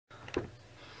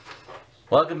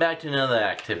Welcome back to another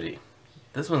activity.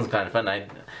 This one's kind of fun.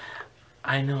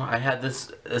 I know I had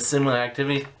a similar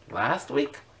activity last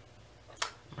week.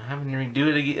 I'm having to redo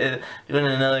it again, doing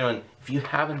another one. If you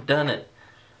haven't done it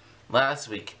last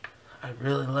week, I'd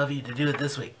really love you to do it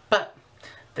this week. But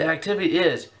the activity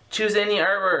is choose any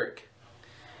artwork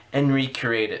and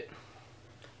recreate it.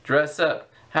 Dress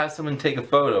up. Have someone take a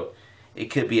photo.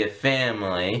 It could be a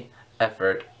family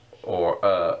effort or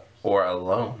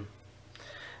alone.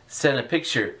 Send a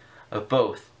picture of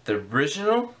both the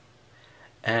original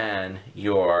and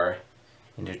your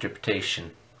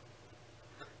interpretation.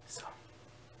 So,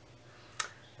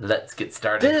 let's get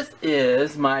started. This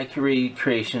is my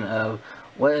recreation of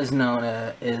what is known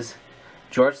as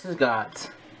George Scott's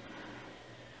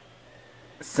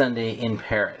Sunday in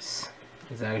Paris.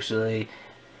 It's actually,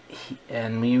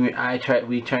 we try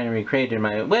to recreate it in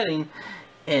my wedding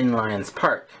in Lions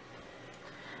Park.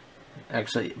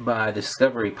 Actually, by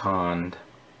Discovery Pond.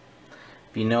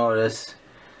 If you notice,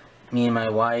 me and my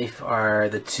wife are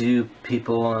the two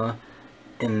people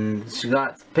in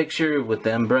Scott's picture with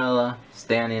the umbrella,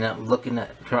 standing up, looking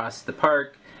across the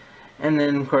park. And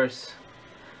then, of course,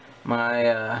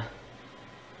 my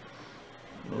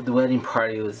the wedding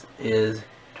party is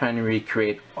trying to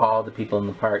recreate all the people in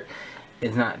the park.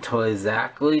 It's not totally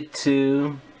exactly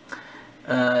to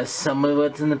some of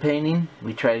what's in the painting.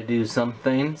 We try to do some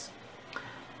things.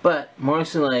 But more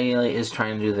so lately is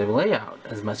trying to do the layout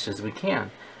as much as we can.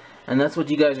 And that's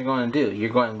what you guys are going to do. You're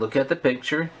going to look at the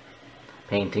picture,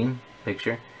 painting,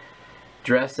 picture,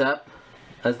 dress up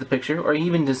as the picture, or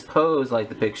even just pose like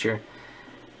the picture,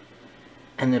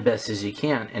 and the best as you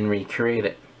can, and recreate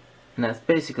it. And that's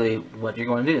basically what you're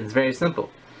going to do. It's very simple.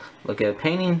 Look at a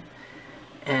painting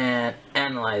and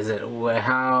analyze it.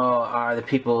 How are the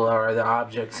people or the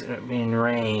objects being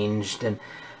arranged, and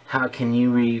how can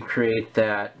you recreate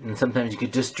that? And sometimes you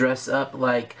could just dress up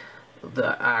like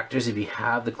the actors if you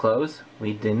have the clothes.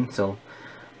 We didn't, so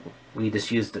we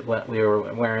just used what we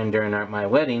were wearing during my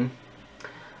wedding.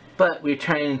 But we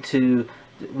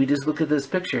just look at this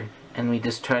picture and we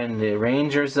just trying to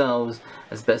arrange ourselves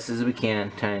as best as we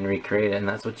can, trying to recreate it. And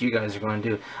that's what you guys are going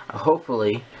to do.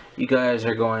 Hopefully you guys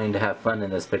are going to have fun in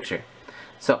this picture.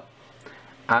 So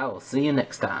I will see you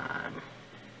next time.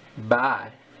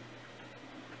 Bye.